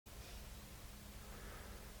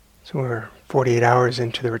So we're 48 hours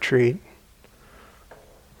into the retreat.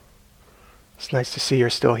 It's nice to see you're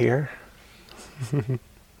still here.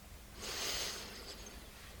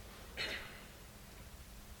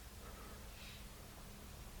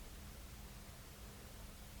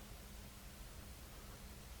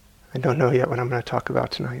 I don't know yet what I'm going to talk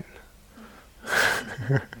about tonight.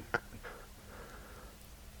 I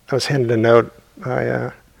was handed a note by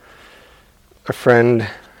a friend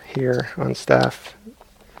here on staff.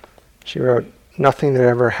 She wrote, "Nothing that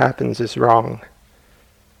ever happens is wrong.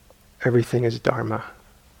 Everything is Dharma."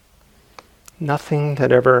 Nothing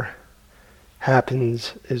that ever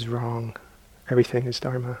happens is wrong. Everything is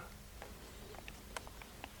Dharma.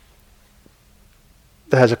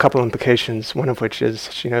 That has a couple implications, one of which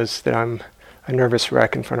is she knows that I'm a nervous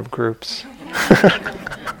wreck in front of groups.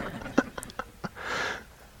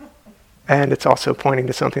 And it's also pointing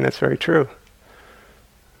to something that's very true.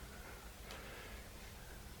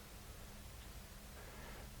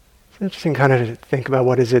 It's interesting kind of to think about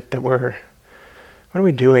what are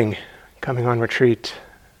we doing coming on retreat?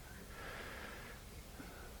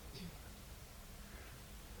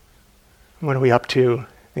 What are we up to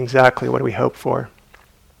exactly? What do we hope for?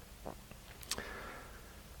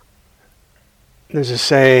 There's a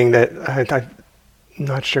saying that I'm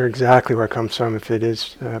not sure exactly where it comes from, if it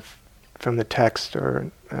is from the text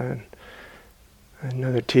or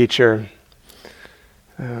another teacher,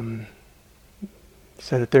 said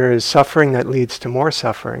that there is suffering that leads to more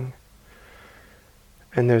suffering,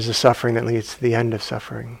 and there's a suffering that leads to the end of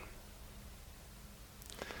suffering.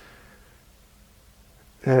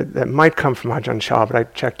 That might come from Ajahn Chah, but I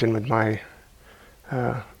checked in with my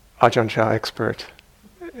Ajahn Chah expert,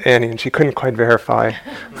 Annie, and she couldn't quite verify.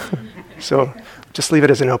 So just leave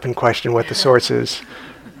it as an open question what the source is,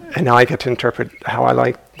 and now I get to interpret how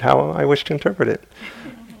I wish to interpret it.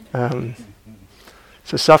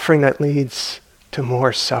 So suffering that leads to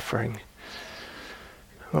more suffering.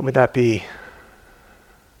 What would that be?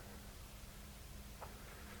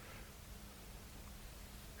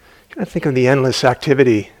 I think of the endless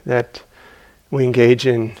activity that we engage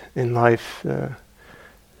in life,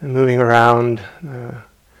 moving around,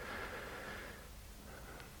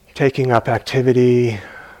 taking up activity,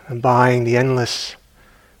 and buying, the endless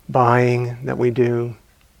buying that we do.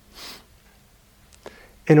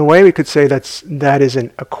 In a way, we could say that is a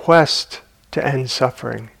quest to end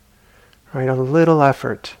suffering, right? A little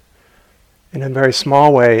effort, in a very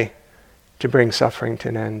small way, to bring suffering to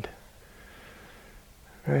an end.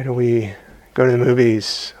 Right? Or we go to the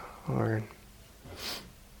movies, or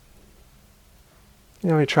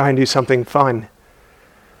we try and do something fun.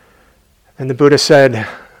 And the Buddha said,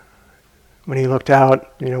 when he looked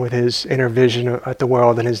out, with his inner vision at the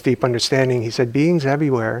world and his deep understanding, he said, beings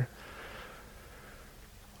everywhere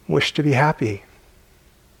wish to be happy.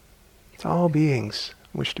 It's all beings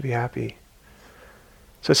wish to be happy.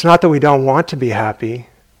 So it's not that we don't want to be happy.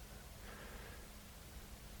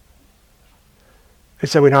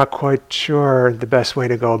 It's that we're not quite sure the best way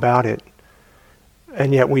to go about it.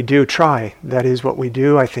 And yet we do try. That is what we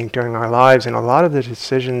do, I think, during our lives. And a lot of the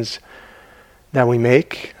decisions that we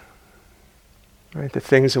make, right, the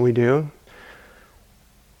things that we do,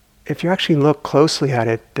 if you actually look closely at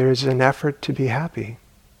it, there's an effort to be happy.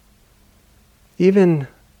 Even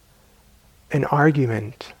an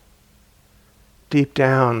argument, deep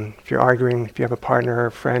down, if you're arguing, if you have a partner or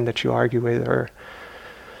a friend that you argue with, or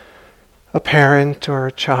a parent or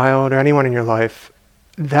a child or anyone in your life,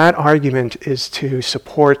 that argument is to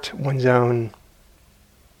support one's own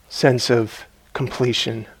sense of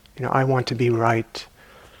completion. I want to be right.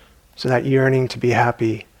 So that yearning to be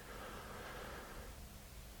happy.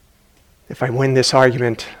 If I win this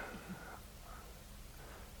argument,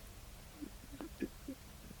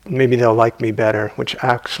 maybe they'll like me better, which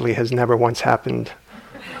actually has never once happened,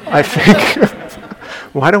 I think.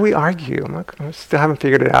 Why do we argue? I still haven't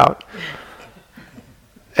figured it out.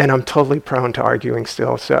 And I'm totally prone to arguing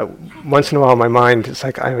still. So once in a while in my mind, it's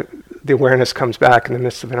like the awareness comes back in the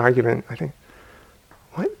midst of an argument. I think,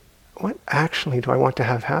 what actually do I want to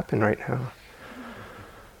have happen right now?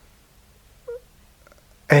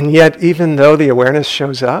 And yet, even though the awareness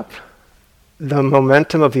shows up, the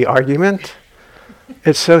momentum of the argument,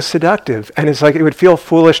 it's so seductive. And it's like it would feel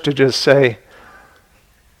foolish to just say,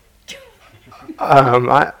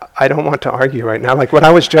 I don't want to argue right now. Like what I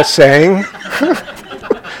was just saying,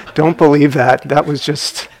 don't believe that. That was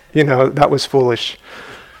just, that was foolish.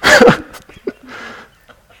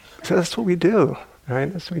 So that's what we do,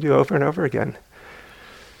 right? That's what we do over and over again.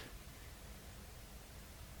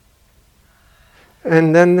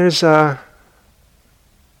 And then there's the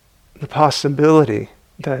possibility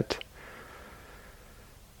that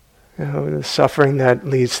The suffering that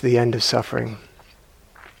leads to the end of suffering.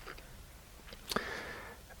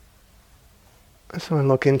 So I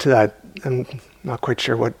look into that. I'm not quite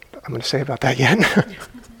sure what I'm going to say about that yet.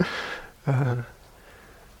 I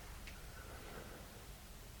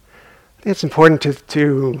think it's important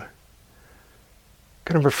to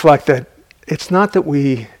kind of reflect that it's not that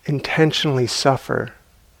we intentionally suffer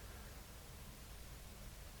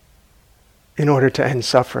in order to end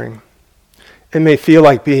suffering. It may feel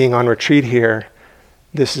like being on retreat here,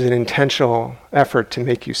 this is an intentional effort to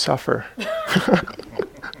make you suffer.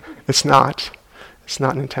 It's not. It's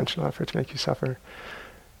not an intentional effort to make you suffer.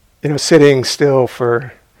 Sitting still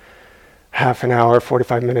for half an hour,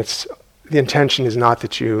 45 minutes, the intention is not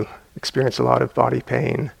that you experience a lot of body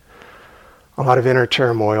pain, a lot of inner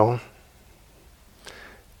turmoil.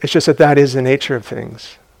 It's just that is the nature of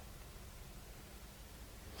things.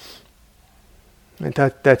 And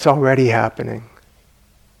that's already happening.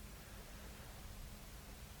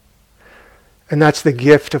 And that's the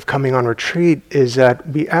gift of coming on retreat, is that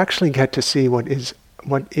we actually get to see what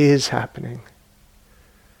is happening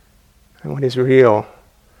and what is real.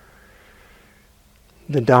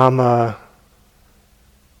 The Dharma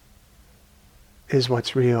is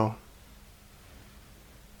what's real.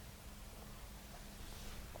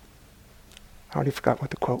 I already forgot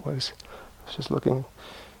what the quote was. I was just looking.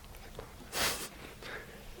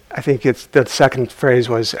 I think it's the second phrase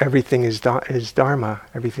was, everything is Dharma.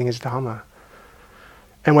 Everything is Dharma.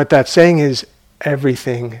 And what that's saying is,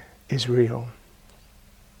 everything is real.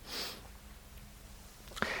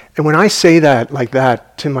 And when I say that like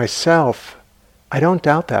that to myself, I don't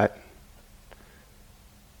doubt that.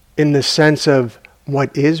 In the sense of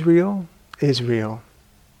what is real is real.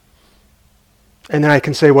 And then I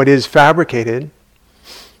can say what is fabricated,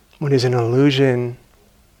 what is an illusion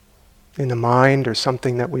in the mind or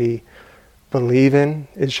something that we believe in,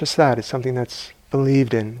 is just that. It's something that's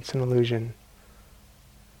believed in. It's an illusion.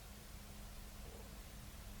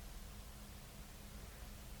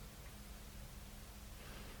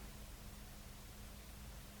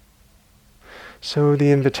 So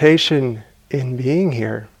the invitation in being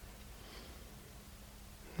here,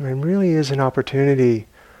 really is an opportunity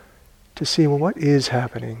to see, well, what is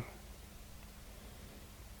happening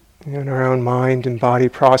in our own mind and body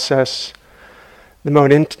process, the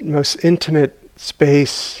most intimate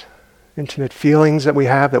space, intimate feelings that we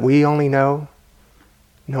have that we only know,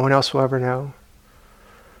 no one else will ever know.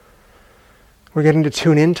 We're getting to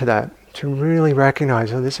tune into that, to really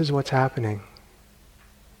recognize, oh, this is what's happening.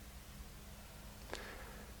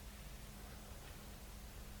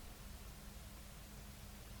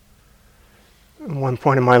 At one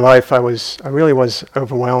point in my life, I really was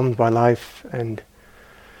overwhelmed by life and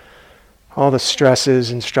all the stresses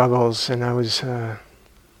and struggles, and I was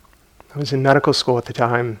in medical school at the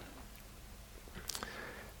time,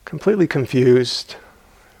 completely confused,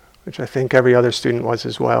 which I think every other student was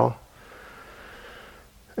as well.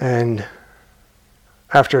 And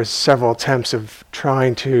after several attempts of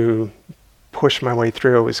trying to push my way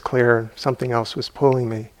through, it was clear something else was pulling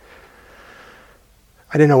me.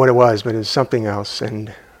 I didn't know what it was, but it was something else,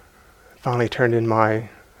 and finally turned in my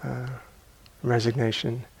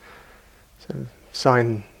resignation. So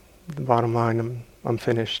signed the bottom line, I'm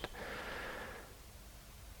finished.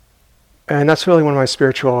 And that's really one of my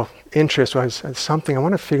spiritual interests, was something, I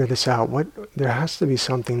want to figure this out. There has to be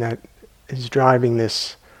something that is driving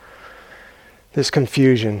this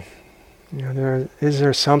confusion. Is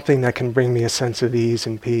there something that can bring me a sense of ease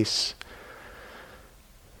and peace?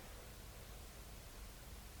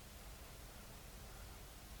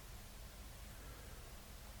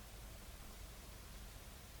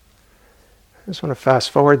 I just want to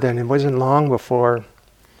fast forward then. It wasn't long before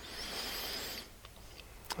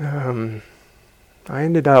I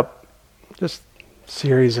ended up, just a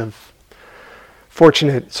series of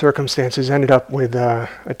fortunate circumstances, ended up with a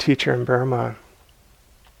teacher in Burma.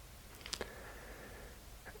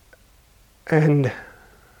 And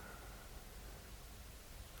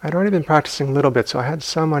I'd already been practicing a little bit, so I had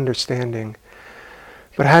some understanding.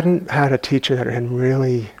 But I hadn't had a teacher that had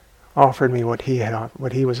really offered me what he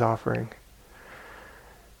was offering.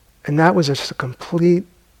 And that was just a complete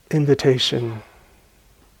invitation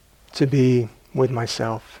to be with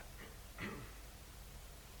myself.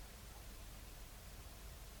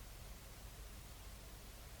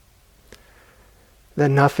 That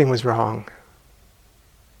nothing was wrong.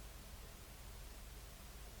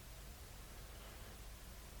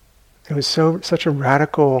 It was such a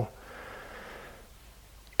radical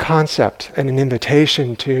concept and an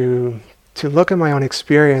invitation to look at my own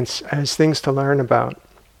experience as things to learn about,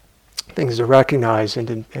 things to recognize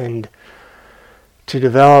and to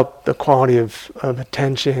develop the quality of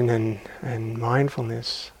attention and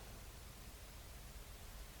mindfulness.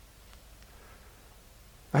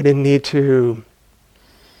 I didn't need to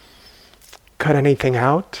cut anything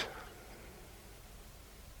out.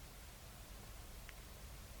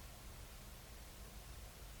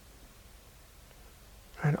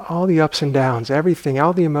 And all the ups and downs, everything,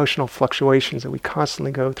 all the emotional fluctuations that we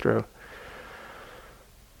constantly go through.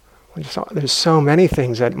 There's so many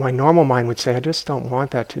things that my normal mind would say, I just don't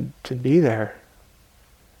want that to be there.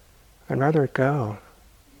 I'd rather it go.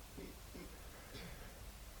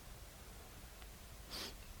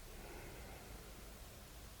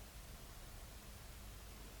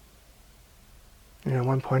 At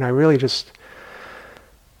one point I just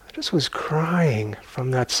was crying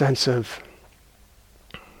from that sense of,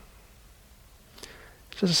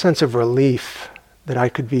 just a sense of relief that I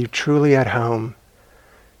could be truly at home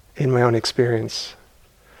in my own experience.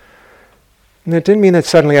 And it didn't mean that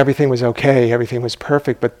suddenly everything was okay, everything was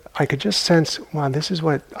perfect, but I could just sense, wow, this is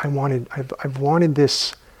what I wanted. I've wanted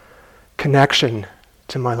this connection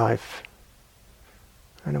to my life.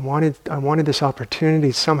 And I wanted this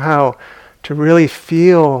opportunity somehow to really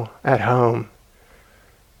feel at home,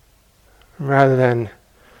 rather than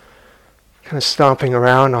kind of stomping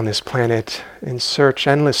around on this planet in search,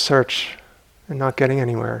 endless search, and not getting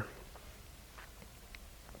anywhere.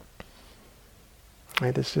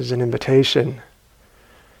 Right, this is an invitation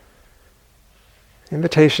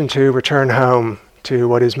to return home to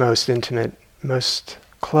what is most intimate, most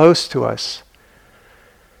close to us.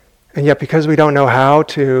 And yet because we don't know how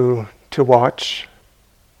to watch,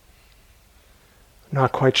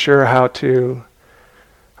 not quite sure how to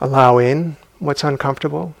allow in what's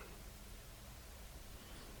uncomfortable,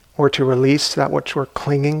 or to release that which we're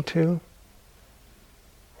clinging to,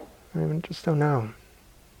 I just don't know.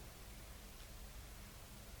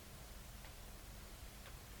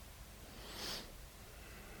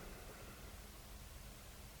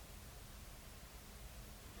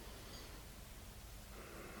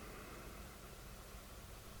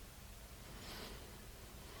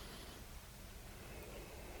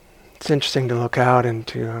 It's interesting to look out and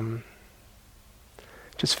to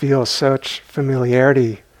just feel such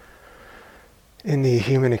familiarity in the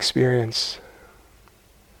human experience.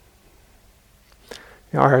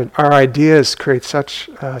 Our ideas create such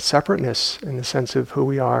separateness in the sense of who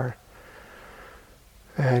we are.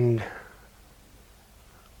 And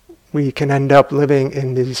we can end up living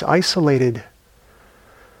in these isolated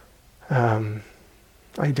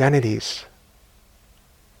identities.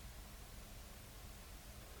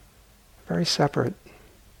 Very separate,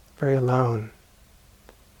 very alone.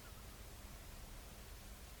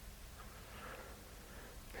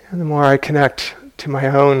 And the more I connect to my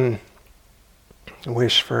own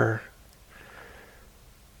wish for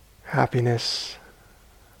happiness,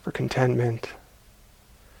 for contentment,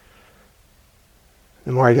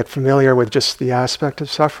 the more I get familiar with just the aspect of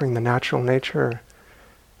suffering, the natural nature,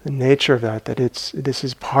 the nature of that this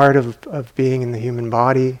is part of being in the human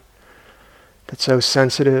body, that's so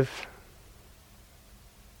sensitive,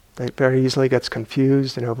 that very easily gets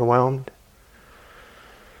confused and overwhelmed.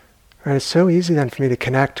 Right, it's so easy then for me to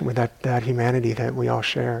connect with that humanity that we all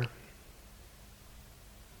share.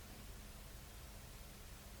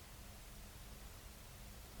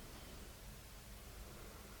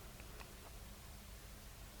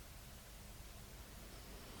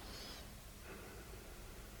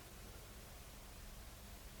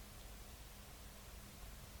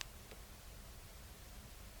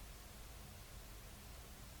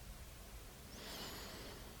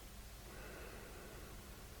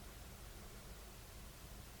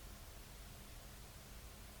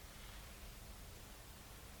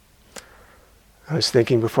 I was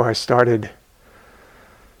thinking before I started,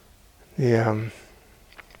 my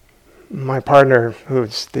partner,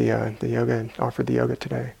 who's the yoga, offered the yoga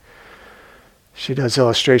today, she does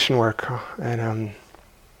illustration work, and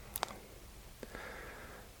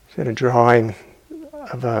she had a drawing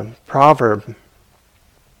of a proverb. And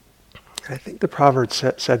I think the proverb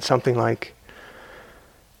said something like,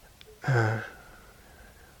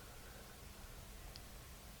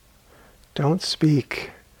 don't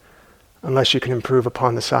speak unless you can improve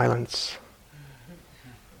upon the silence.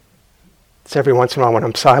 It's every once in a while when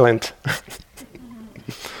I'm silent,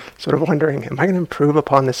 sort of wondering, am I going to improve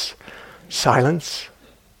upon this silence?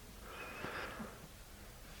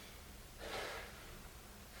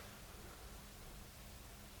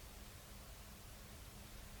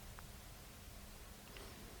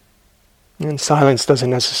 And silence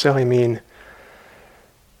doesn't necessarily mean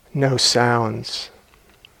no sounds.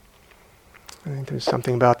 I think there's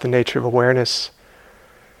something about the nature of awareness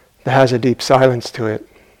that has a deep silence to it,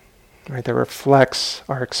 right? That reflects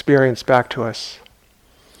our experience back to us.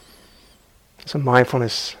 So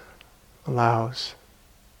mindfulness allows.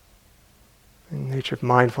 The nature of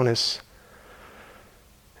mindfulness,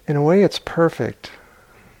 in a way, it's perfect.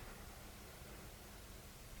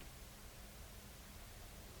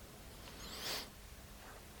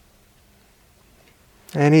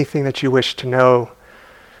 Anything that you wish to know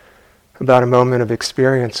about a moment of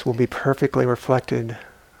experience will be perfectly reflected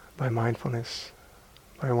by mindfulness,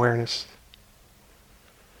 by awareness.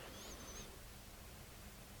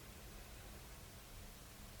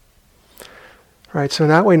 Right, so in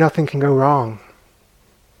that way nothing can go wrong.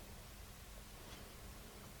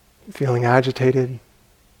 Feeling agitated.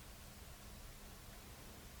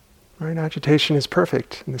 Right, agitation is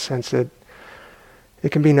perfect in the sense that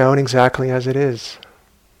it can be known exactly as it is.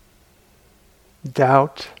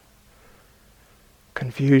 Doubt,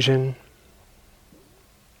 confusion.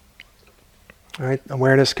 Right?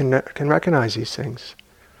 Awareness can recognize these things.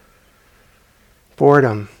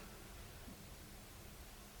 Boredom.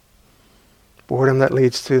 Boredom that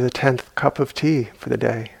leads to the 10th cup of tea for the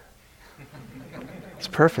day. It's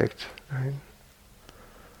perfect, right?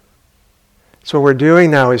 So what we're doing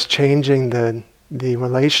now is changing the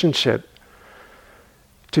relationship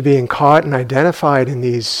to being caught and identified in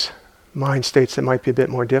these mind states that might be a bit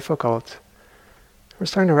more difficult. We're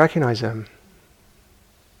starting to recognize them.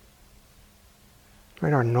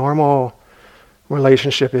 Right? Our normal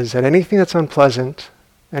relationship is that anything that's unpleasant,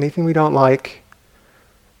 anything we don't like,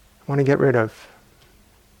 want to get rid of.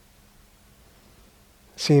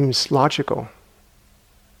 Seems logical.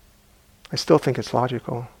 I still think it's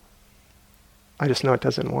logical. I just know it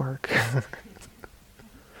doesn't work.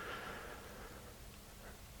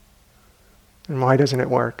 And why doesn't it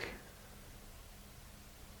work?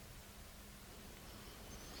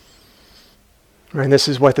 Right, and this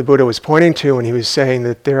is what the Buddha was pointing to when he was saying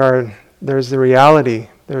that there's the reality,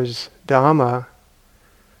 there's Dharma,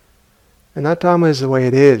 and that Dharma is the way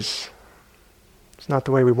it is. It's not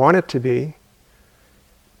the way we want it to be.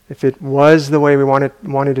 If it was the way we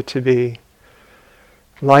wanted it to be,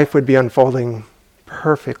 life would be unfolding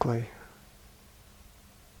perfectly.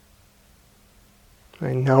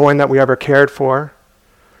 And no one that we ever cared for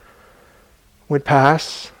would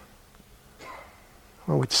pass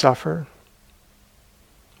or would suffer.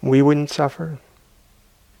 We wouldn't suffer.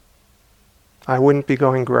 I wouldn't be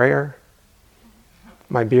going grayer.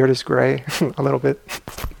 My beard is gray a little bit.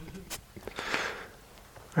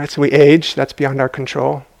 Right, so we age, that's beyond our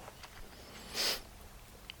control.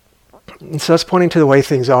 And so that's pointing to the way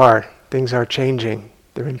things are. Things are changing.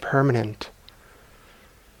 They're impermanent.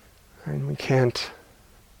 And we can't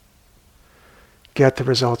get the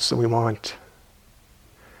results that we want.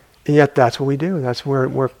 And yet that's what we do. That's where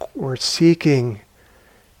we're seeking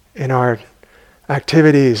in our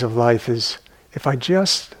activities of life is, if I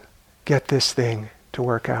just get this thing to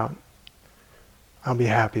work out, I'll be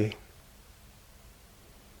happy.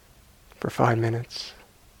 For 5 minutes,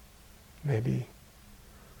 maybe.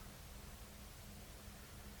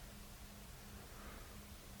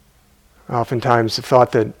 Oftentimes the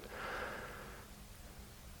thought that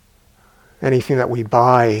anything that we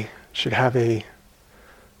buy should have a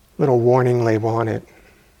little warning label on it.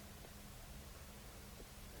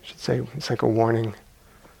 I should say, it's like a warning.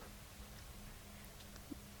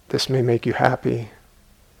 This may make you happy.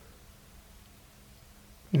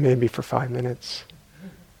 Maybe for 5 minutes.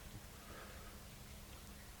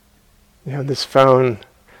 You know, this phone,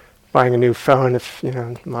 buying a new phone, if, you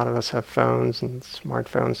know, a lot of us have phones and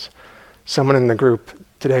smartphones. Someone in the group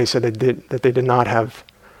today said that they did not have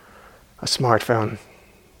a smartphone.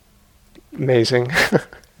 Amazing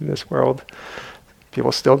in this world.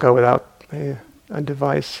 People still go without a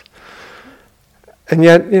device. And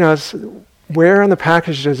yet, you know, where on the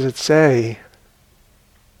package does it say,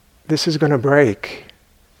 this is going to break?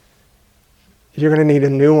 You're going to need a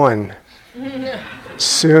new one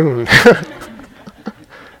soon.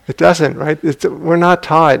 It doesn't, right? We're not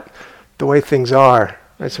taught the way things are.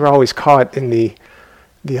 Right? So we're always caught in the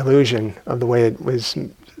illusion of the way it was,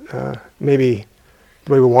 maybe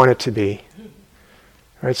the way we want it to be.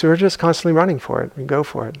 Right? So we're just constantly running for it. We go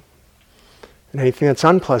for it. And anything that's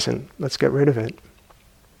unpleasant, let's get rid of it.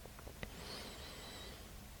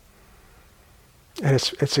 And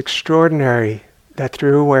it's extraordinary that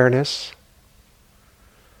through awareness,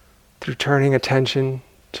 through turning attention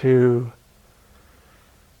to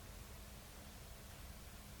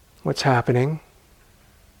what's happening,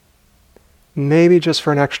 maybe just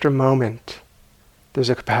for an extra moment, there's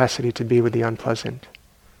a capacity to be with the unpleasant.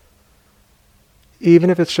 Even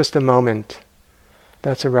if it's just a moment,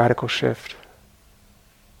 that's a radical shift.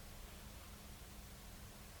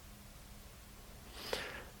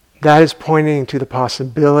 that is pointing to the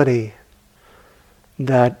possibility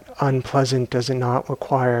that unpleasant does not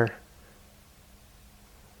require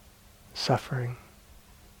suffering.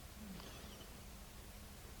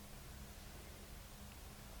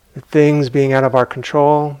 The things being out of our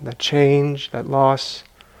control, that change, that loss,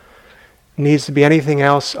 needs to be anything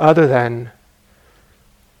else other than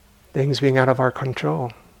things being out of our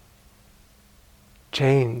control.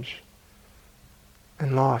 Change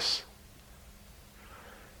and loss.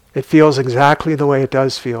 It feels exactly the way it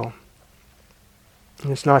does feel.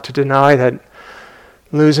 And it's not to deny that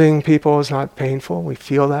losing people is not painful. We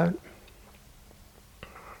feel that.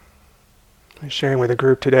 I was sharing with a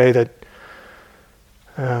group today that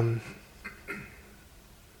there's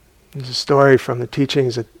a story from the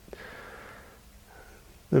teachings that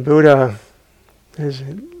the Buddha has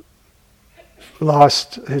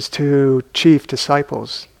lost his two chief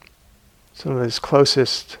disciples, some of his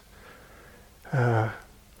closest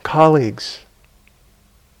colleagues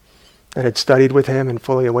that had studied with him and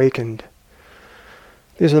fully awakened.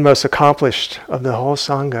 These are the most accomplished of the whole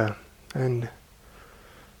Sangha, and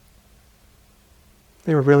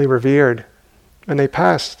they were really revered. And they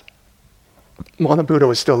passed while the Buddha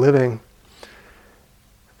was still living.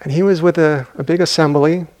 And he was with a big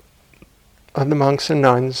assembly of the monks and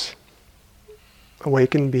nuns,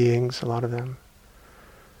 awakened beings, a lot of them.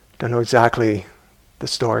 Don't know exactly the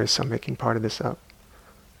story, so I'm making part of this up.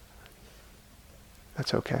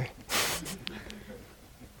 That's okay.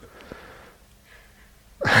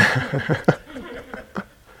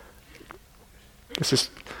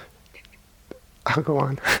 I'll go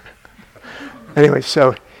on. Anyway,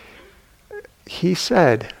 so he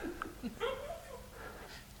said,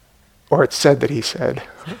 or it's said that he said,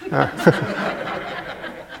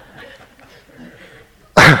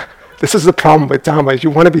 this is the problem with Dharma, is you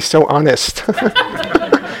want to be so honest.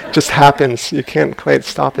 It just happens. You can't quite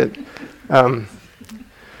stop it.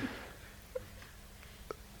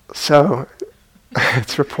 So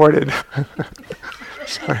it's reported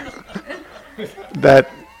sorry, that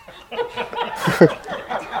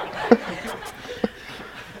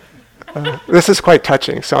this is quite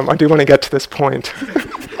touching, so I do want to get to this point.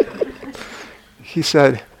 He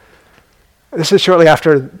said, this is shortly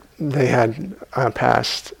after they had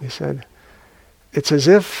passed, he said, it's as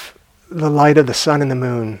if the light of the sun and the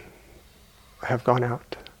moon have gone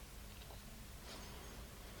out.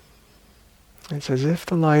 It's as if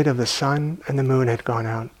the light of the sun and the moon had gone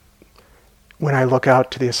out when I look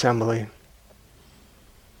out to the assembly.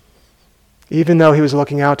 Even though he was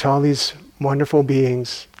looking out to all these wonderful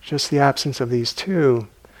beings, just the absence of these two,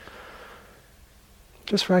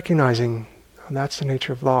 just recognizing that's the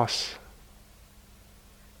nature of loss.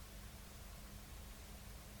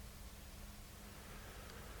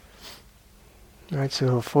 Right,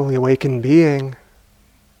 so a fully awakened being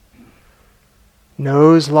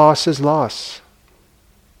knows loss is loss.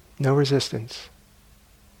 No resistance.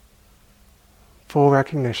 Full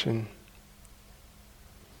recognition.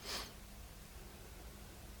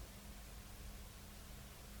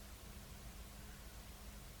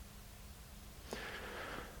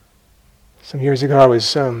 Some years ago I was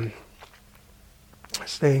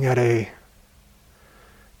staying at a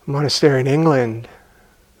monastery in England,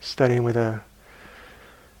 studying with a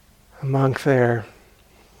monk there,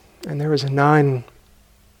 and there was a nun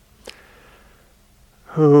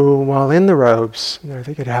who, while in the robes, I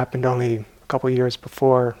think it happened only a couple years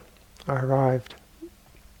before I arrived,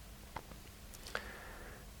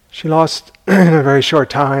 she lost in a very short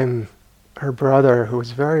time her brother, who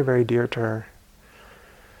was very, very dear to her,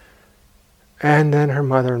 and then her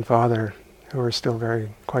mother and father, who were still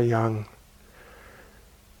quite young.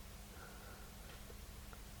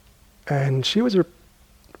 And she was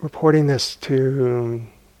reporting this to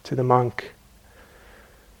the monk,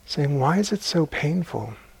 saying, why is it so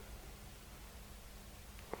painful?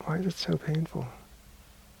 Why is it so painful?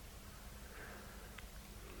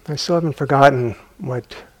 I still haven't forgotten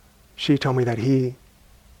what she told me that he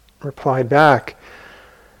replied back.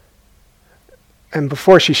 And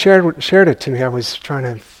before she shared it to me, I was trying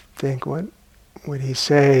to think, what would he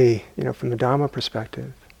say, from the Dharma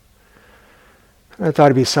perspective? And I thought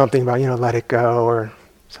it'd be something about, let it go, or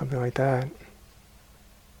something like that.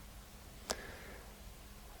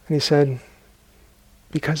 And he said,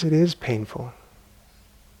 because it is painful.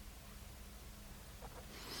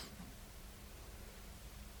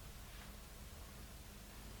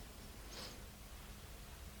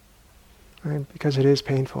 Right? Because it is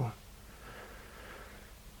painful.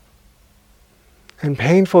 And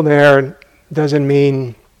painful there doesn't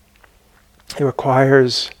mean it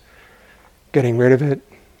requires getting rid of it,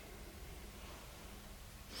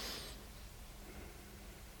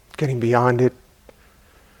 getting beyond it,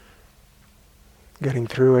 getting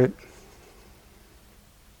through it,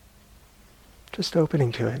 just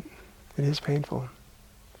opening to it. It is painful.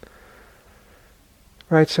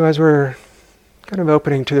 Right, so as we're kind of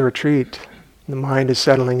opening to the retreat, the mind is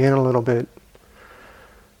settling in a little bit,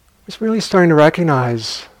 it's really starting to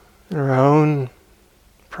recognize in our own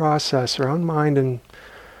process, our own mind and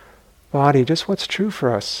body, just what's true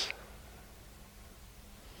for us.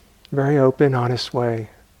 Very open, honest way.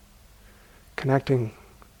 Connecting.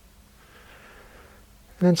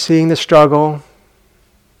 And then seeing the struggle.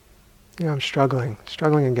 I'm struggling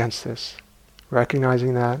against this.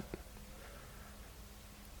 Recognizing that.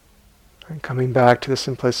 And coming back to the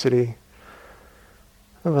simplicity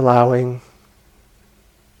of allowing,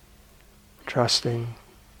 trusting.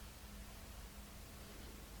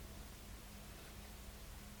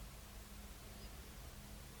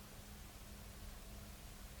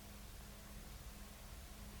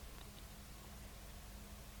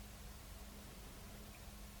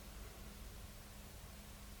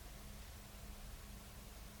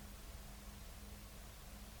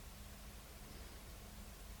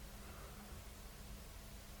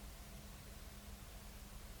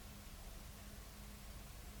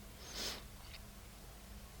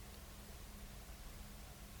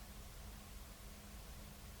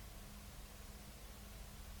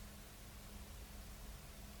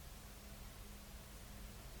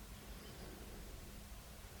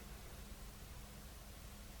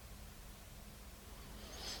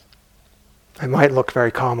 I might look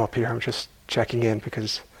very calm up here. I'm just checking in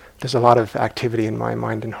because there's a lot of activity in my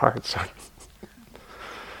mind and heart. So.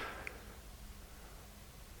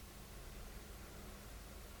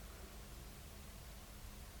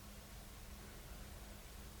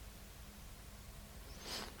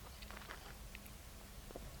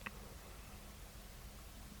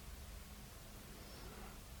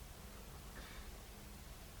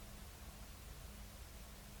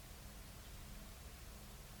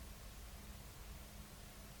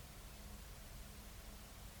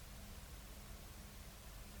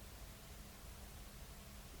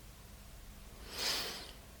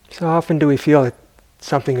 So often do we feel that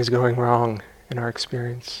something is going wrong in our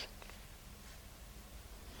experience?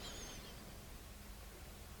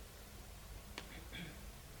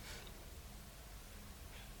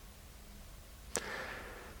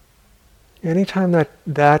 Anytime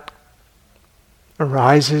that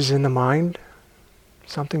arises in the mind,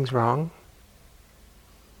 something's wrong,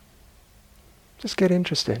 just get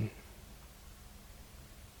interested.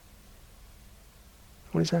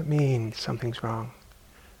 What does that mean, something's wrong?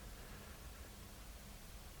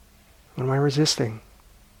 What am I resisting?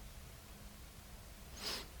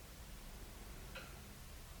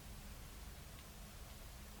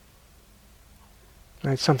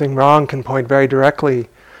 Right, something wrong can point very directly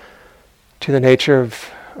to the nature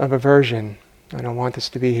of aversion. I don't want this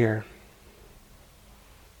to be here.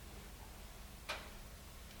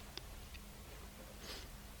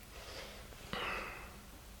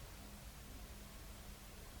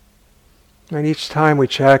 And each time we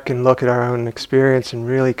check and look at our own experience and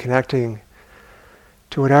really connecting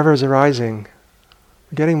to whatever is arising,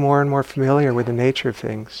 we're getting more and more familiar with the nature of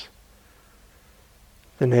things.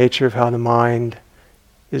 The nature of how the mind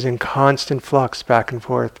is in constant flux back and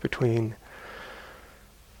forth between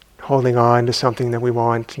holding on to something that we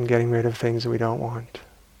want and getting rid of things that we don't want.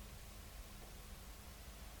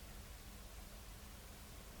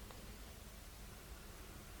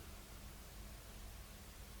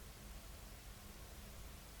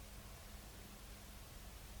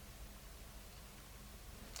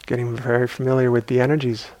 Getting very familiar with the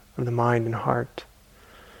energies of the mind and heart.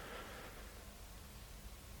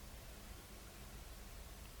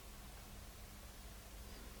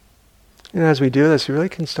 And as we do this, we really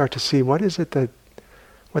can start to see what is it that,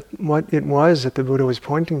 what it was that the Buddha was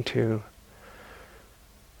pointing to,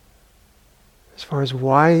 as far as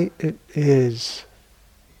why it is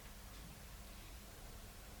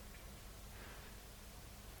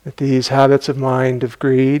that these habits of mind, of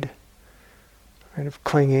greed, right, of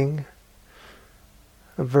clinging,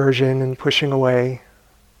 aversion and pushing away,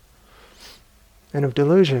 and of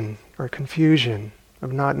delusion or confusion,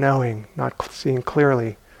 of not knowing, not seeing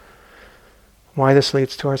clearly, why this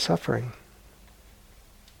leads to our suffering.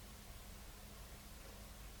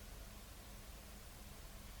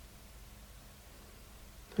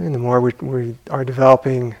 And the more we are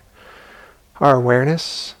developing our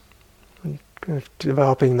awareness,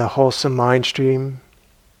 developing the wholesome mind stream,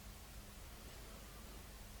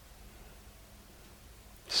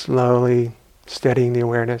 slowly steadying the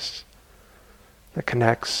awareness that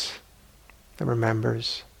connects, that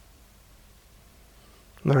remembers,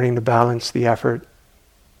 learning to balance the effort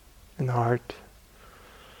in the heart.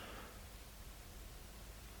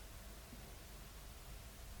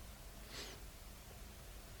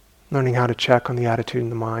 Learning how to check on the attitude in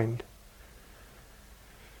the mind.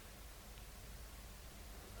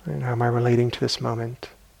 And how am I relating to this moment?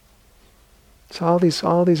 So all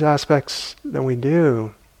these aspects that we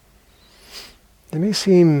do, they may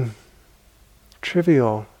seem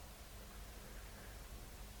trivial.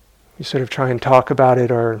 We sort of try and talk about it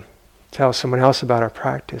or tell someone else about our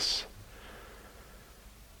practice.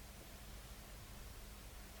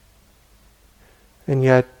 And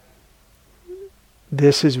yet,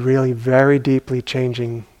 this is really very deeply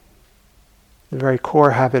changing the very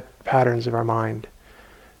core habit patterns of our mind.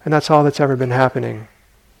 And that's all that's ever been happening.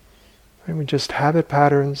 And we just habit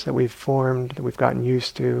patterns that we've formed, that we've gotten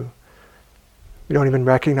used to. We don't even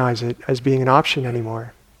recognize it as being an option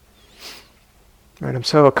anymore. Right? I'm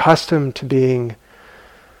so accustomed to being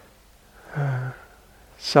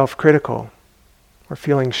self-critical or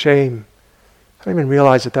feeling shame. I don't even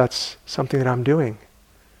realize that that's something that I'm doing.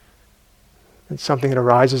 It's something that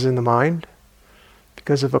arises in the mind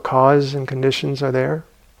because of a cause and conditions are there.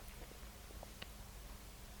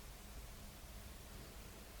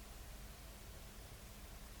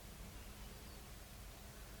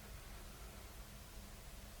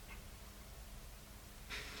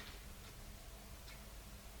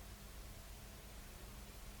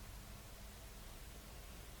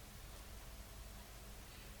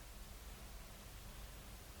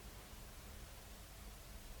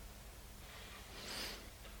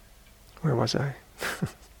 Where was I?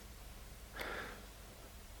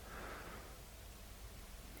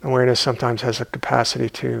 Awareness sometimes has a capacity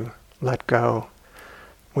to let go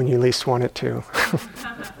when you least want it to.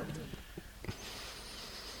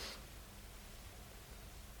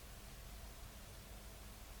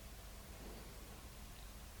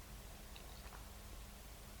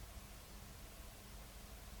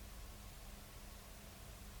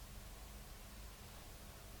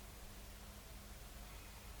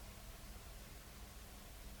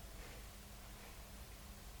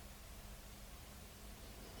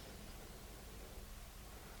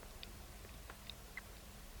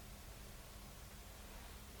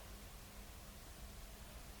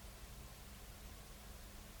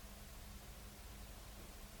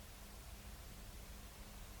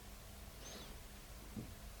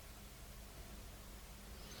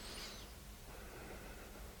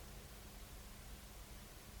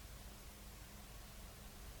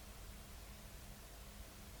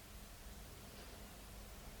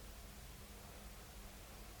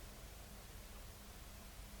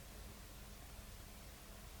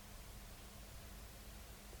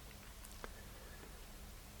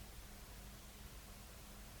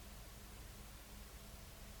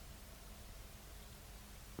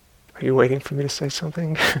 Are you waiting for me to say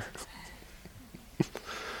something? I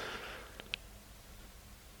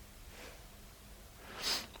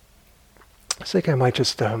think I might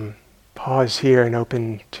just pause here and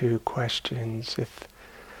open to questions if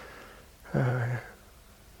I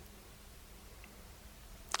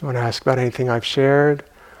want to ask about anything I've shared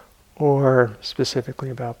or specifically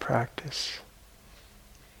about practice.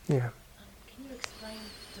 Yeah. Can you explain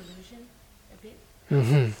delusion a bit?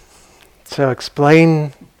 Mm-hmm. So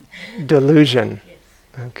explain delusion. Yes.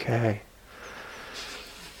 Okay.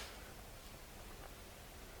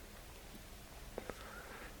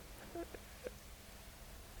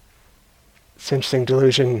 It's interesting,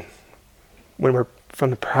 delusion, when we're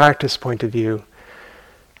from the practice point of view,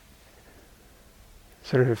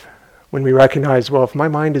 sort of when we recognize, well, if my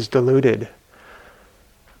mind is deluded,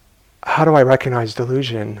 how do I recognize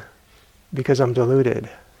delusion? Because I'm deluded.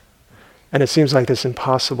 And it seems like this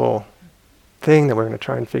impossible thing that we're going to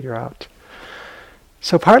try and figure out.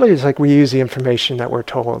 So partly it's like we use the information that we're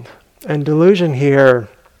told. And delusion here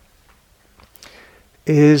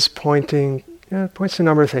is points to a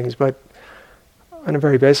number of things, but on a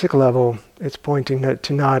very basic level, it's pointing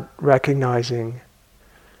to not recognizing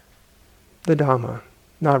the Dharma,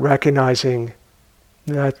 not recognizing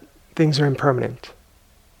that things are impermanent.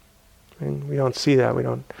 And we don't see that.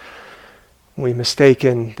 We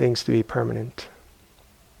mistaken things to be permanent.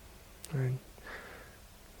 Right?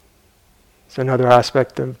 So another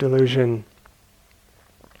aspect of delusion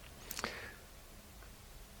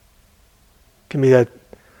can be that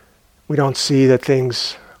we don't see that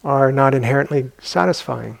things are not inherently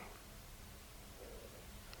satisfying.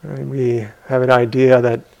 Right? We have an idea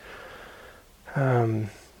that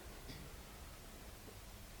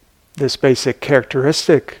this basic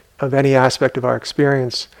characteristic of any aspect of our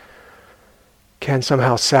experience can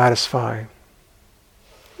somehow satisfy.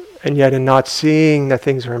 And yet in not seeing that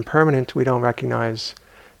things are impermanent, we don't recognize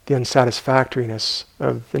the unsatisfactoriness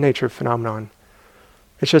of the nature of phenomenon.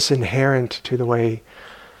 It's just inherent to the way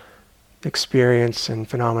experience and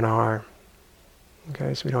phenomena are.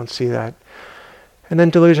 Okay, so we don't see that. And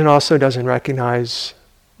then delusion also doesn't recognize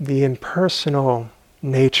the impersonal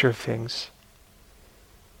nature of things.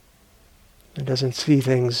 It doesn't see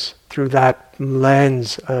things through that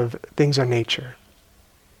lens of things are nature.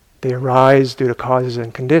 They arise due to causes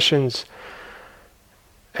and conditions.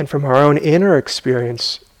 And from our own inner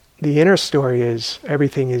experience, the inner story is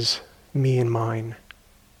everything is me and mine.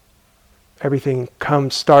 Everything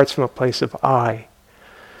starts from a place of I.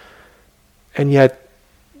 And yet,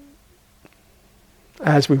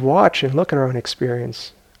 as we watch and look at our own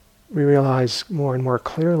experience, we realize more and more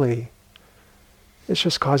clearly it's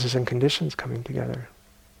just causes and conditions coming together.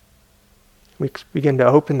 We begin to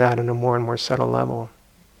open that on a more and more subtle level.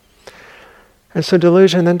 And so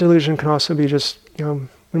delusion can also be just, when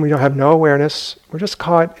we don't have no awareness, we're just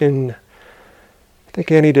caught in, I think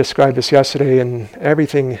Annie described this yesterday, and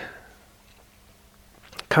everything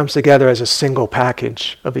comes together as a single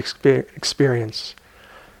package of experience.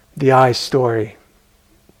 The I story.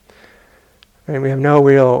 And we have no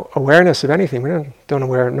real awareness of anything. We're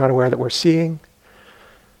not aware that we're seeing,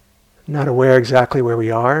 not aware exactly where we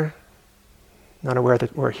are, not aware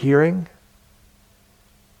that we're hearing,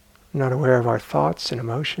 not aware of our thoughts and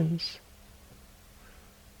emotions.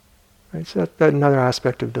 Right? So that's another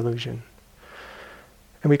aspect of delusion.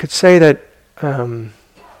 And we could say that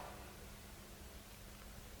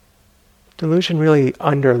delusion really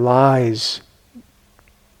underlies,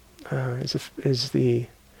 is the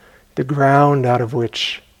ground out of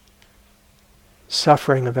which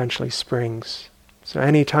suffering eventually springs. So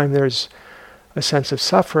anytime there's a sense of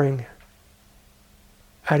suffering,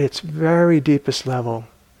 at its very deepest level,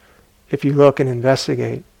 if you look and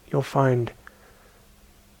investigate, you'll find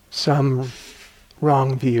some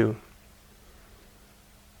wrong view,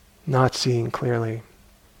 not seeing clearly,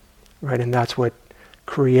 right? And that's what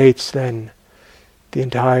creates then the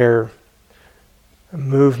entire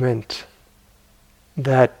movement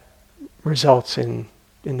that results in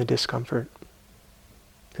the discomfort,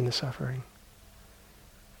 in the suffering.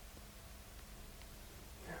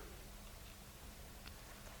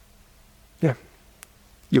 Yeah.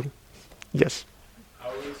 You. Yes. How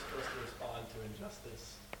are we supposed to respond to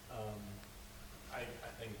injustice? I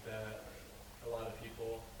think that a lot of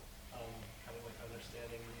people kind of like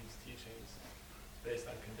understanding these teachings based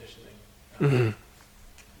on conditioning.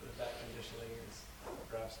 If that conditioning is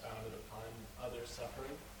perhaps founded upon others'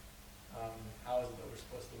 suffering, how is it that we're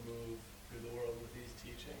supposed to move through the world with these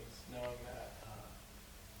teachings, knowing that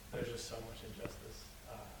there's just so much injustice,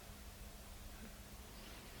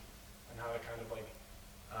 and how to kind of like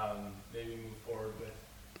maybe move forward with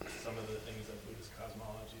some of the things that Buddhist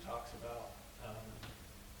cosmology talks about,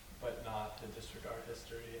 but not to disregard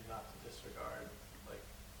history and not to disregard, like,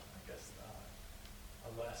 I guess,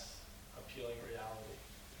 a less appealing reality.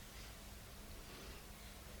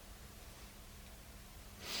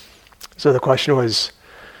 So the question was,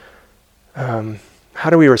 how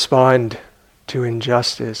do we respond to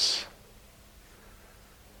injustice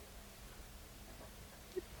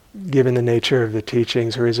given the nature of the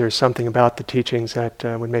teachings, or is there something about the teachings that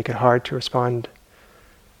would make it hard to respond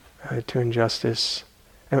to injustice?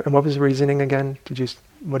 And what was the reasoning again?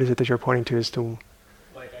 What is it that you're pointing to as to?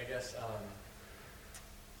 Like, I guess,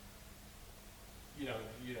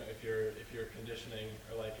 if your conditioning,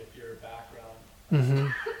 or like if your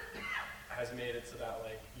background has made it so that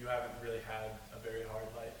like you haven't really had a very hard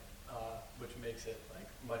life, which makes it like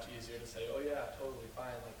much easier to say, oh yeah, totally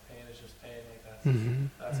fine, like pain is just pain, like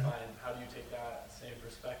that's fine. How do you take that same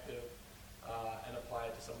perspective and apply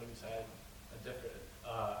it to someone who's had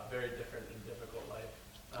a very different and difficult life?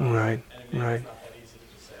 Right. And maybe it's not that easy to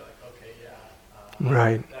just say like, okay,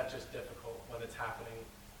 yeah, that's just difficult when it's happening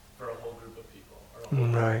for a whole group of people.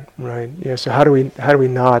 Right. Yeah. So how do we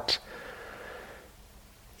not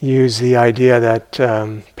use the idea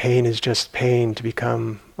that pain is just pain to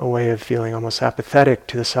become a way of feeling almost apathetic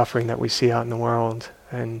to the suffering that we see out in the world?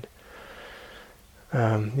 And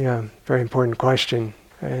very important question.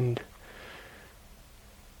 And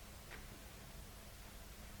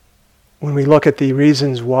when we look at the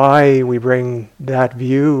reasons why we bring that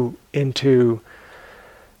view into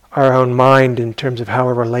our own mind in terms of how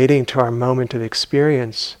we're relating to our moment of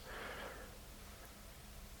experience,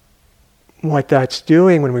 what that's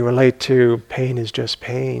doing when we relate to pain is just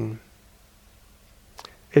pain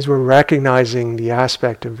is we're recognizing the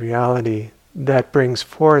aspect of reality that brings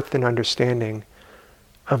forth an understanding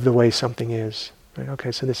of the way something is. Right?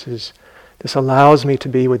 Okay, so this is This allows me to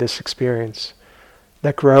be with this experience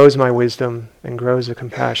that grows my wisdom and grows the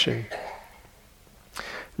compassion.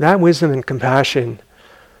 That wisdom and compassion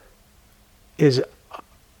is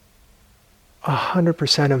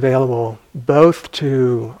 100% available both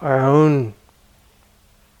to our own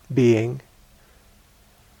being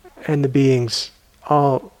and the beings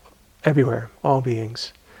all everywhere, all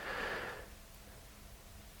beings.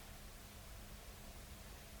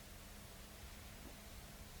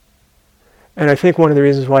 And I think one of the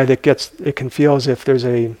reasons why it can feel as if there's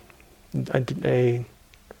a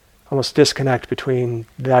almost disconnect between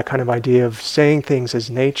that kind of idea of saying things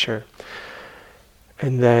as nature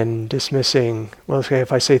and then dismissing, well, okay,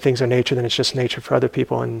 if I say things are nature, then it's just nature for other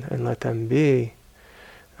people and let them be,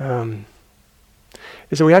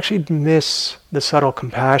 is that we actually miss the subtle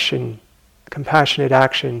compassionate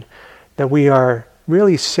action that we are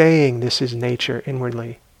really saying this is nature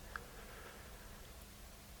inwardly.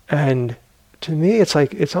 And to me,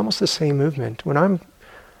 it's almost the same movement. When I'm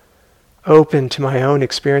open to my own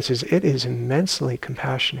experiences, it is immensely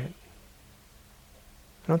compassionate.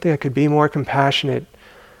 I don't think I could be more compassionate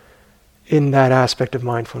in that aspect of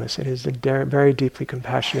mindfulness. It is a very deeply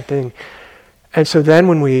compassionate thing. And so then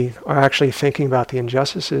when we are actually thinking about the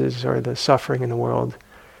injustices or the suffering in the world,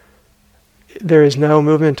 there is no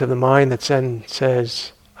movement of the mind that then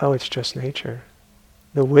says, oh, it's just nature.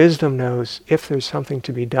 The wisdom knows if there's something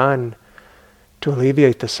to be done to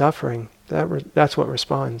alleviate the suffering, that's what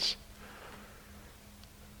responds.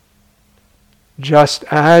 Just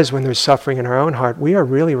as when there's suffering in our own heart, we are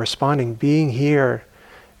really responding. Being here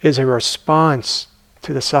is a response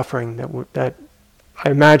to the suffering that I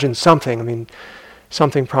imagine something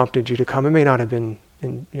prompted you to come. It may not have been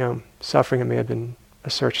suffering, it may have been a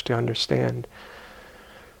search to understand.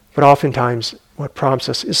 But oftentimes what prompts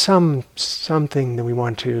us is something that we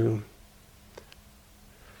want to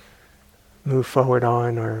move forward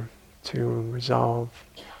on or to resolve.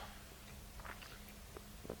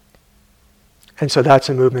 And so that's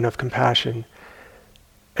a movement of compassion.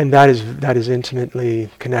 And that is intimately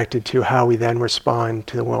connected to how we then respond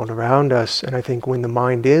to the world around us. And I think when the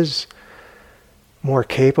mind is more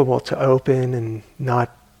capable to open and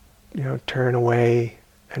not, turn away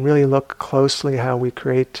and really look closely how we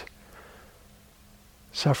create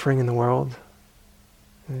suffering in the world,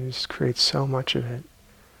 and it just creates so much of it.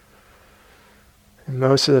 And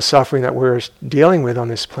most of the suffering that we're dealing with on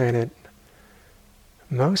this planet,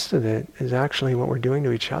 most of it is actually what we're doing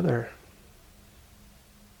to each other.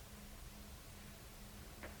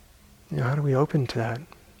 How do we open to that?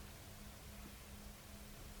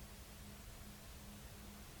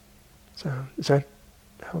 So, does that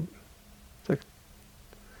help?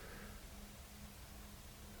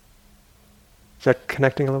 Is that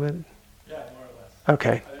connecting a little bit? Yeah, more or less.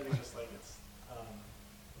 Okay. I think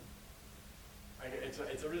it's just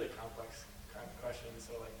it's a really complex kind of question.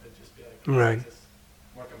 So to just be right. Just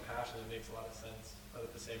more compassionate makes a lot of sense, but at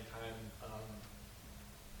the same time,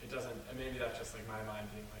 it doesn't. And maybe that's just my mind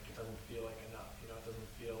being it doesn't feel like enough. It doesn't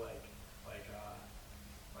feel like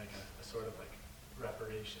a sort of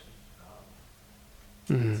reparation.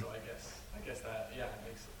 So I guess that it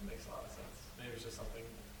makes a lot of sense. Maybe it's just something.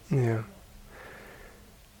 Yeah.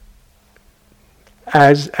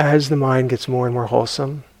 As the mind gets more and more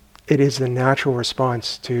wholesome, it is the natural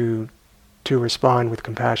response to respond with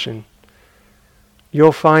compassion.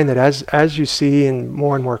 You'll find that as you see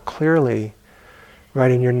more and more clearly, right,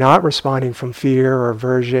 and you're not responding from fear or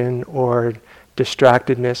aversion or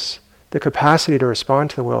distractedness, the capacity to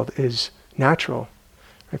respond to the world is natural.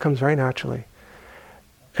 It comes very naturally.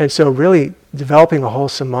 And so really developing a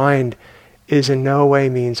wholesome mind is in no way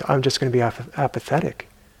means I'm just going to be apathetic.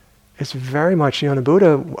 It's very much, the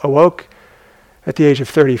Buddha awoke at the age of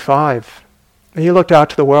 35. And he looked out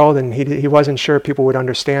to the world and he wasn't sure people would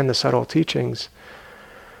understand the subtle teachings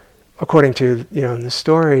according to, the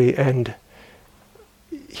story. And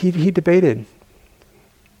he debated.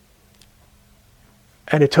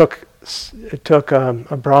 And it took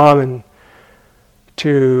a Brahmin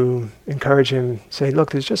to encourage him, say, look,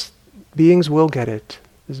 there's just, beings will get it.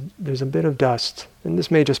 There's a bit of dust. And this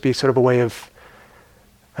may just be sort of a way of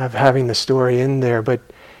having the story in there, but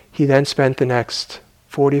he then spent the next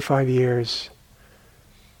 45 years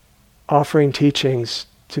offering teachings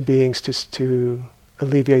to beings to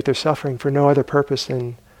alleviate their suffering for no other purpose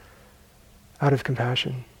than out of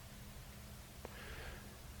compassion.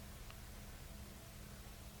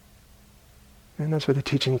 And that's what the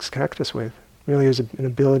teachings connect us with. Really is an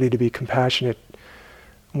ability to be compassionate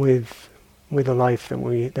with the life that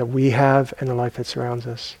we have and the life that surrounds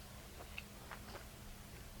us.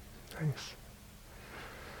 Thanks.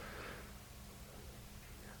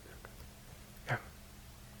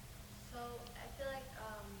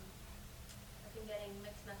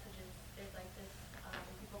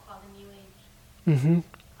 Mm-hmm.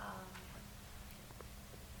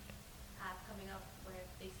 Have coming up where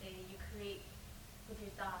they say you create with your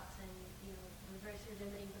thoughts and reverse your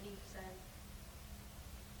limiting beliefs and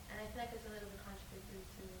I feel like it's a little bit contradictory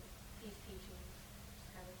to these teachings. Just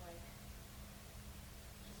kind of like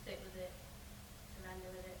just stick with it, surrender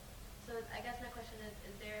with it. So I guess my question is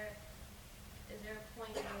there a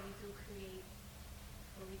point where we do create,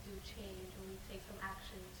 where we do change, where we take some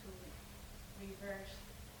action to reverse?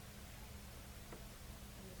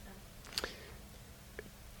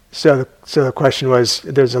 So the question was,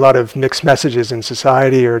 there's a lot of mixed messages in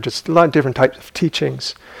society, or just a lot of different types of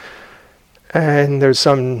teachings. And there's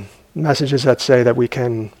some messages that say that we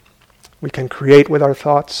can create with our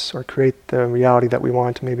thoughts, or create the reality that we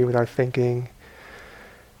want, maybe with our thinking,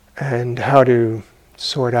 and how to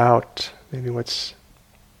sort out maybe what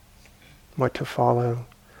to follow.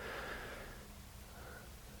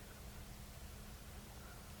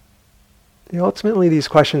 Ultimately, these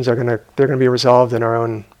questions they're gonna be resolved in our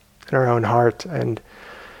own heart, and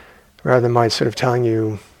rather than my sort of telling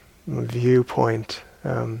you a viewpoint,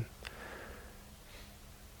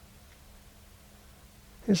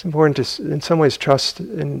 it's important to, in some ways, trust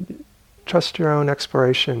your own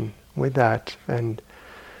exploration with that, and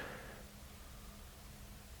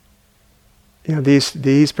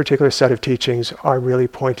these particular set of teachings are really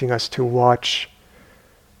pointing us to watch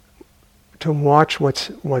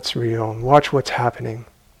what's real, watch what's happening,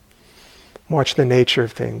 watch the nature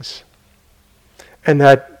of things. And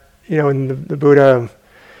that, in the Buddha,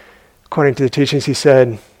 according to the teachings, he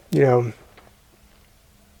said, he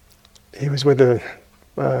was with the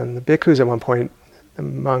bhikkhus at one point, the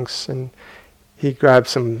monks, and he grabbed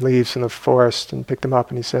some leaves from the forest and picked them up,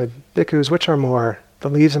 and he said, "Bhikkhus, which are more, the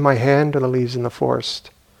leaves in my hand or the leaves in the forest?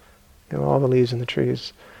 All the leaves in the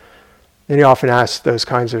trees." And he often asks those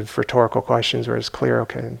kinds of rhetorical questions where it's clear,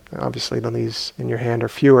 okay, obviously the leaves in your hand are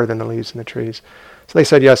fewer than the leaves in the trees. So they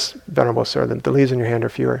said, "Yes, Venerable Sir, the leaves in your hand are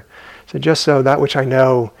fewer." So just so that which I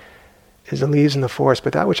know is the leaves in the forest,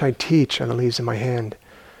 but that which I teach are the leaves in my hand.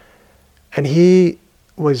 And he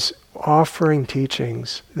was offering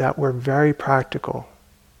teachings that were very practical.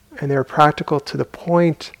 And they were practical to the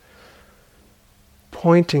point,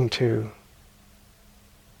 pointing to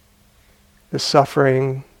the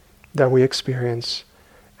suffering that we experience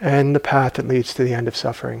and the path that leads to the end of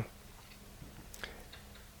suffering.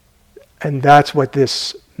 And that's what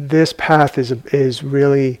this path is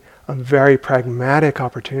really a very pragmatic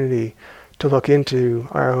opportunity to look into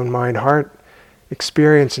our own mind-heart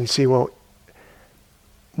experience and see, well,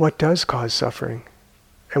 what does cause suffering?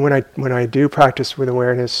 And when I do practice with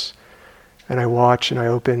awareness and I watch and I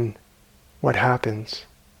open, what happens?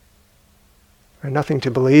 And nothing to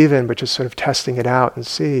believe in, but just sort of testing it out and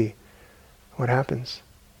see what happens.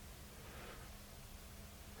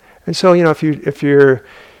 And so, if you're,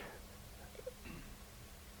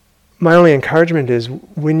 my only encouragement is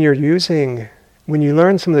when you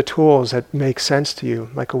learn some of the tools that make sense to you,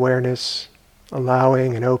 like awareness,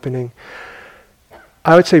 allowing and opening,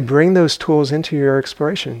 I would say bring those tools into your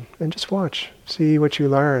exploration and just watch, see what you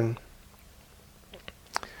learn.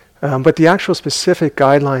 But the actual specific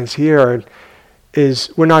guidelines here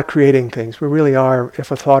is we're not creating things. We really are,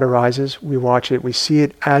 if a thought arises, we watch it, we see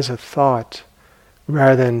it as a thought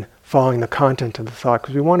rather than following the content of the thought,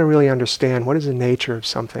 because we want to really understand what is the nature of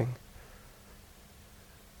something.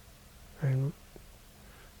 And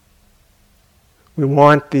we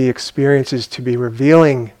want the experiences to be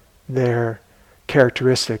revealing their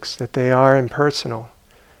characteristics, that they are impersonal,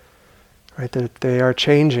 right? That they are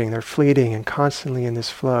changing, they're fleeting, and constantly in this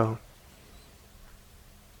flow.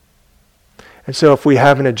 And so if we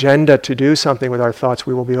have an agenda to do something with our thoughts,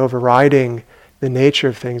 we will be overriding the nature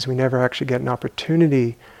of things. We never actually get an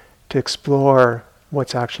opportunity to explore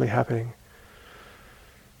what's actually happening.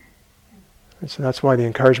 And so that's why the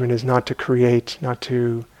encouragement is not to create, not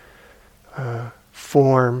to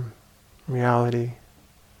form reality,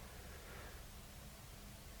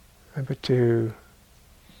 but to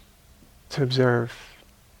observe,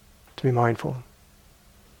 to be mindful.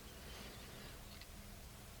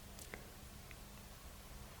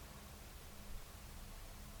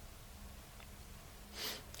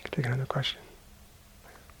 Take another question.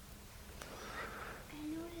 I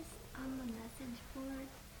noticed on the message board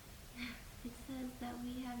it says that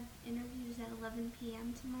we have interviews at 11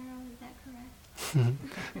 p.m. tomorrow. Is that correct?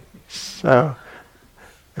 So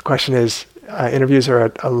the question is, interviews are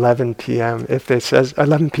at 11 p.m. If it says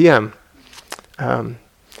 11 p.m.,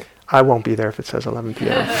 I won't be there if it says 11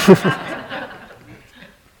 p.m.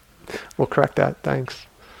 We'll correct that. Thanks.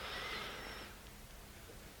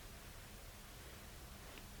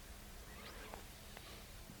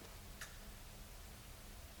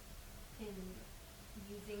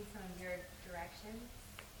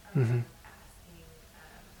 Mm-hmm. asking,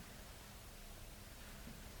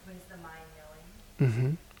 what is the mind knowing?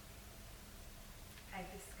 Mm-hmm. I've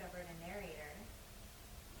discovered a narrator,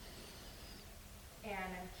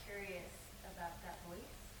 and I'm curious about that voice.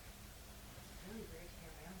 It's really weird to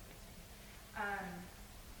hear my own voice.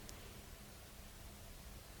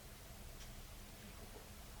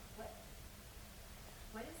 What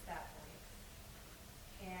what is that voice?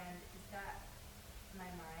 And is that my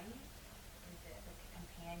mind? Is it like a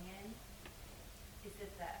companion? Is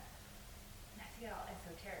it that, not to get all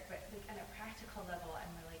esoteric, but like on a practical level,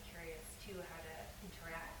 I'm really curious too how to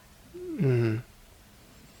interact. Mm-hmm.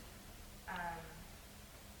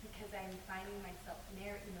 Because I'm finding myself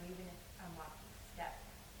even if I'm walking step,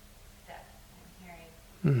 I'm hearing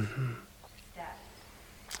Mm-hmm. step.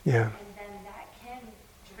 Yeah. And then that can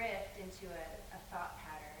drift into a thought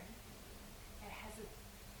pattern. It has a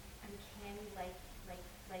uncanny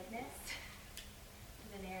lightness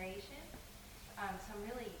to the narration. So I'm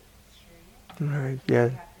really curious. Right. What Yeah. you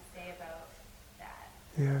have to say about that.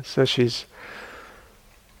 Yeah. So she's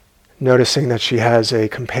noticing that she has a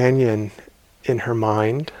companion in her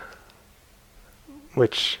mind,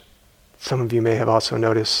 which some of you may have also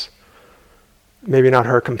noticed. Maybe not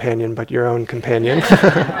her companion, but your own companion.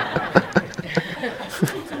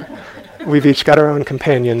 We've each got our own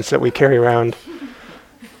companions that we carry around.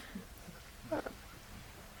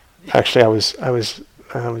 Actually,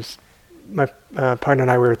 my partner and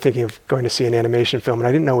I were thinking of going to see an animation film, and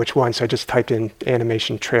I didn't know which one, so I just typed in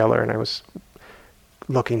animation trailer, and I was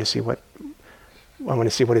looking to see what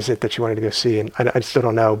is it that you wanted to go see, and I still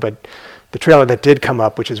don't know, but the trailer that did come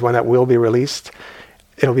up, which is one that will be released,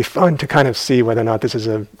 it'll be fun to kind of see whether or not this is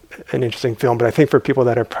an interesting film. But I think for people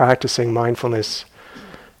that are practicing mindfulness,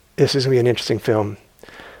 this is going to be an interesting film,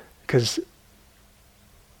 because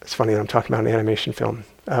it's funny that I'm talking about an animation film.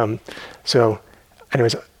 So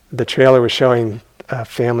anyways, the trailer was showing a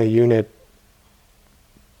family unit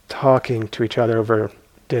talking to each other over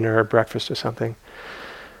dinner or breakfast or something.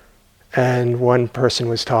 And one person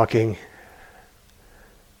was talking,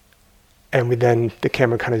 and then the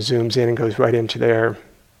camera kind of zooms in and goes right into their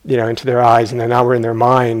eyes, and then now we're in their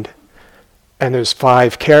mind, and there's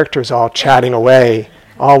 5 characters all chatting away,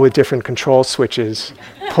 all with different control switches,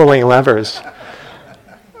 pulling levers,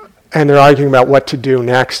 and they're arguing about what to do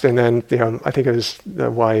next. And then I think it was the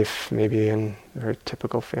wife, maybe, in her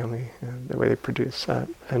typical family, the way they produce that,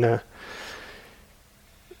 and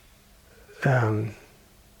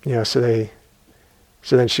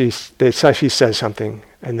so then she says something,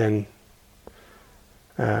 and then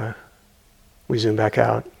we zoom back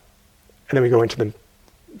out, and then we go into the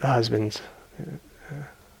husband's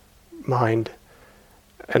mind,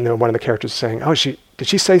 and then one of the characters is saying, "Oh, did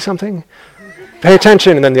she say something? Pay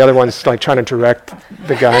attention!" And then the other one's like trying to direct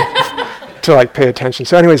the guy to like pay attention.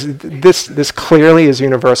 So, anyways, this clearly is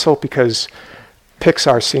universal, because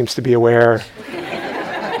Pixar seems to be aware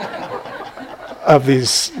of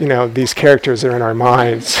these characters that are in our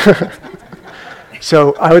minds.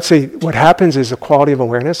 So I would say what happens is the quality of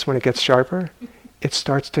awareness, when it gets sharper, it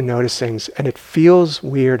starts to notice things, and it feels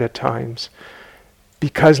weird at times,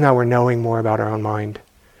 because now we're knowing more about our own mind.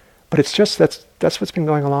 But it's just that's what's been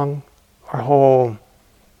going along our whole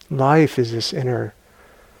life, is this inner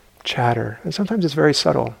chatter. And sometimes it's very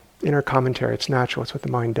subtle, inner commentary. It's natural. It's what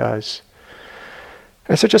the mind does.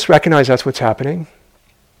 And so just recognize that's what's happening.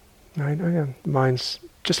 Right? Oh yeah, the mind's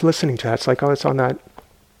just listening to that. It's like, it's on that.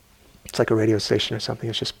 It's like a radio station or something.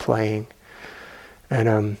 It's just playing,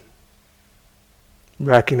 and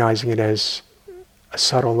recognizing it as a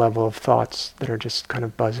subtle level of thoughts that are just kind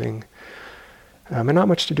of buzzing, and not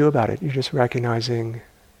much to do about it. You're just recognizing,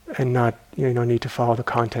 and not no need to follow the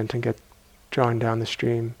content and get drawn down the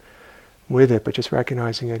stream with it, but just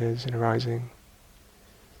recognizing it as an arising.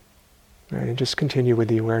 Right? And just continue with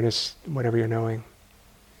the awareness, whatever you're knowing.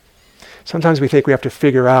 Sometimes we think we have to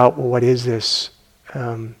figure out, well, what is this?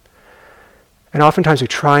 And oftentimes we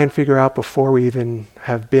try and figure out before we even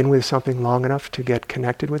have been with something long enough to get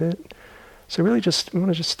connected with it. So really we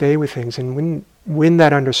want to just stay with things. And when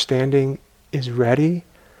that understanding is ready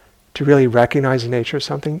to really recognize the nature of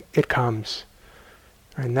something, it comes.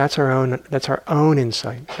 And that's our own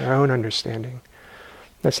insight, our own understanding.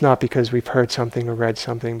 That's not because we've heard something or read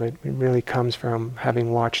something, but it really comes from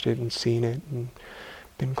having watched it and seen it and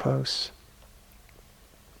been close.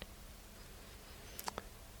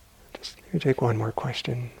 Just maybe take one more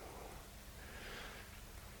question.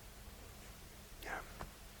 Yeah.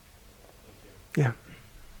 Thank you. Yeah.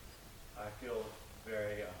 I feel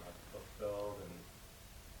very fulfilled and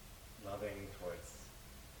loving towards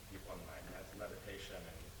people in my meditation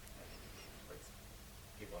and towards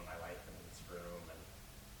people in my life and in this room. And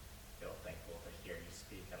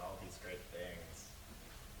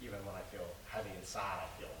inside I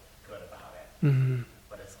feel good about it. Mm-hmm.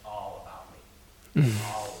 But it's all about me. Mm-hmm. It's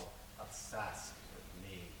all obsessed with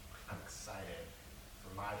me. I'm excited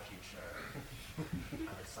for my future.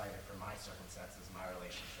 I'm excited for my circumstances, my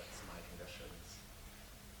relationships, my conditions.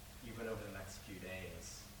 Even over the next few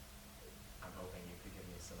days, I'm hoping you could give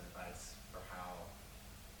me some advice for how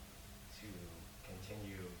to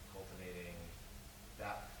continue cultivating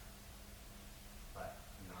depth, but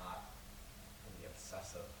not in the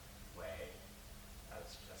obsessive way that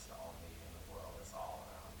it's just all me and the world is all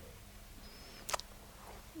around me.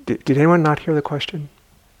 Did anyone not hear the question?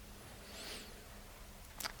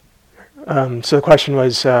 So the question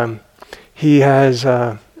was, he has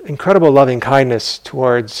incredible loving kindness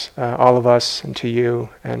towards all of us and to you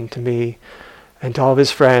and to me and to all of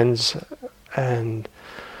his friends and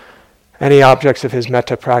any objects of his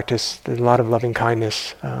metta practice. There's a lot of loving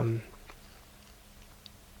kindness.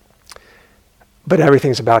 But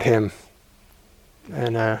everything's about him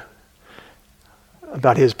and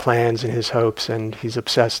about his plans and his hopes, and he's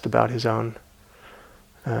obsessed about his own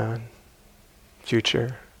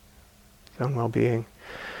future, his own well-being.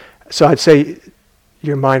 So I'd say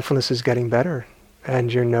your mindfulness is getting better,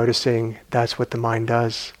 and you're noticing that's what the mind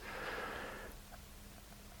does.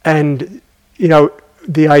 And,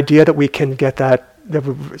 the idea that we can get that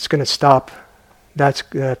it's going to stop, that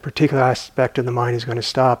particular aspect of the mind is going to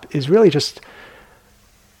stop, is really just,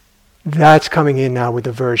 that's coming in now with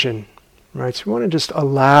aversion, right? So we want to just we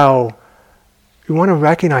want to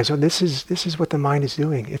recognize, this is what the mind is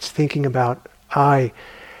doing. It's thinking about I.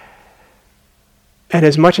 And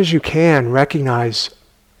as much as you can, recognize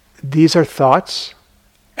these are thoughts,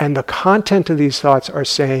 and the content of these thoughts are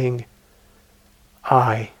saying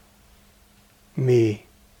I, me,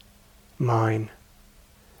 mine.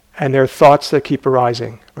 And they're thoughts that keep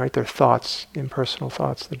arising, right? They're thoughts, impersonal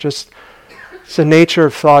thoughts. It's the nature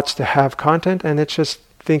of thoughts to have content, and it's just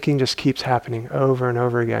thinking just keeps happening over and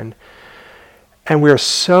over again. And we're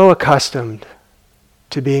so accustomed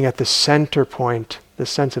to being at the center point, the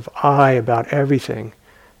sense of I about everything.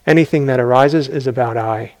 Anything that arises is about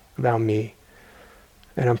I, about me.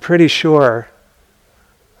 And I'm pretty sure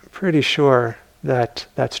that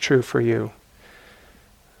that's true for you.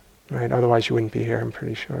 Right? Otherwise you wouldn't be here, I'm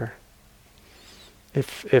pretty sure.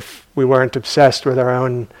 If we weren't obsessed with our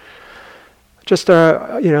own, just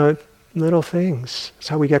our, little things. That's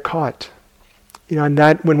how we get caught. And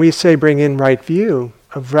that, when we say bring in right view,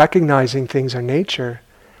 of recognizing things are nature,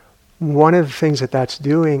 one of the things that's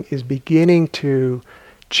doing is beginning to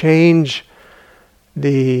change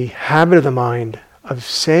the habit of the mind of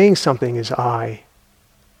saying something is I,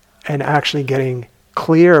 and actually getting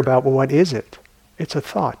clear about, what is it? It's a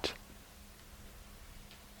thought.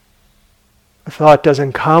 A thought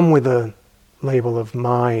doesn't come with a label of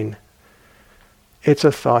mine. It's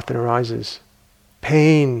a thought that arises.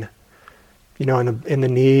 Pain, in the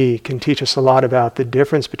knee can teach us a lot about the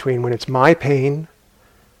difference between when it's my pain,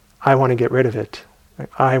 I want to get rid of it.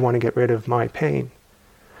 I want to get rid of my pain.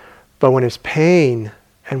 But when it's pain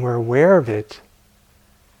and we're aware of it,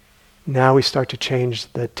 now we start to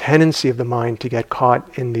change the tendency of the mind to get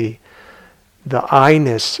caught in the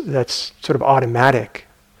I-ness that's sort of automatic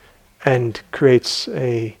and creates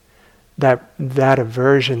that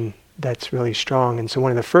aversion that's really strong. And so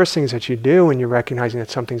one of the first things that you do when you're recognizing that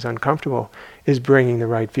something's uncomfortable is bringing the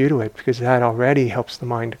right view to it, because that already helps the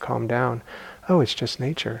mind to calm down. Oh, it's just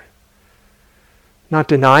nature. Not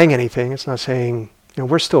denying anything. It's not saying,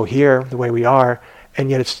 we're still here the way we are, and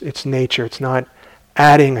yet it's nature. It's not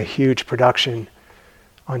adding a huge production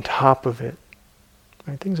on top of it.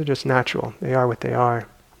 Right? Things are just natural. They are what they are.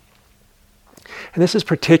 And this is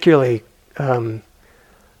particularly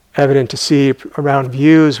evident to see around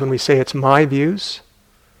views when we say it's my views.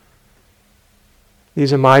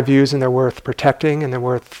 These are my views, and they're worth protecting, and they're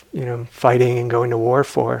worth fighting and going to war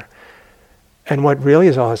for. And what really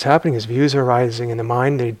is all that's happening is views are arising in the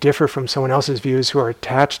mind. They differ from someone else's views who are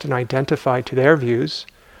attached and identified to their views.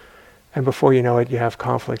 And before you know it, you have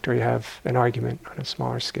conflict, or you have an argument on a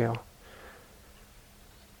smaller scale.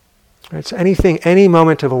 Right? So any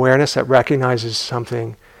moment of awareness that recognizes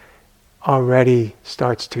something already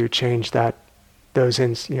starts to change that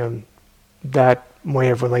way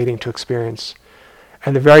of relating to experience.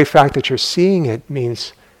 And the very fact that you're seeing it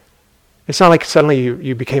means it's not like suddenly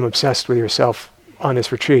you became obsessed with yourself on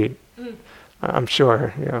this retreat. I'm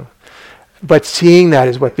sure, But seeing that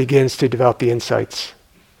is what begins to develop the insights.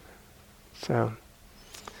 So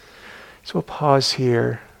we'll pause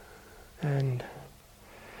here and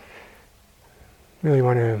really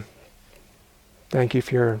want to thank you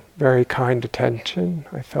for your very kind attention.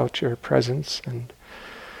 I felt your presence, and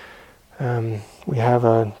We have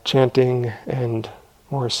a chanting and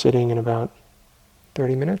more sitting in about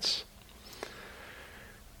 30 minutes.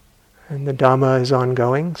 And the Dhamma is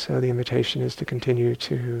ongoing, so the invitation is to continue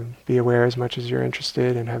to be aware as much as you're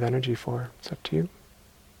interested and have energy for. It's up to you.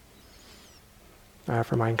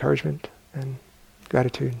 For my encouragement and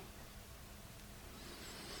gratitude.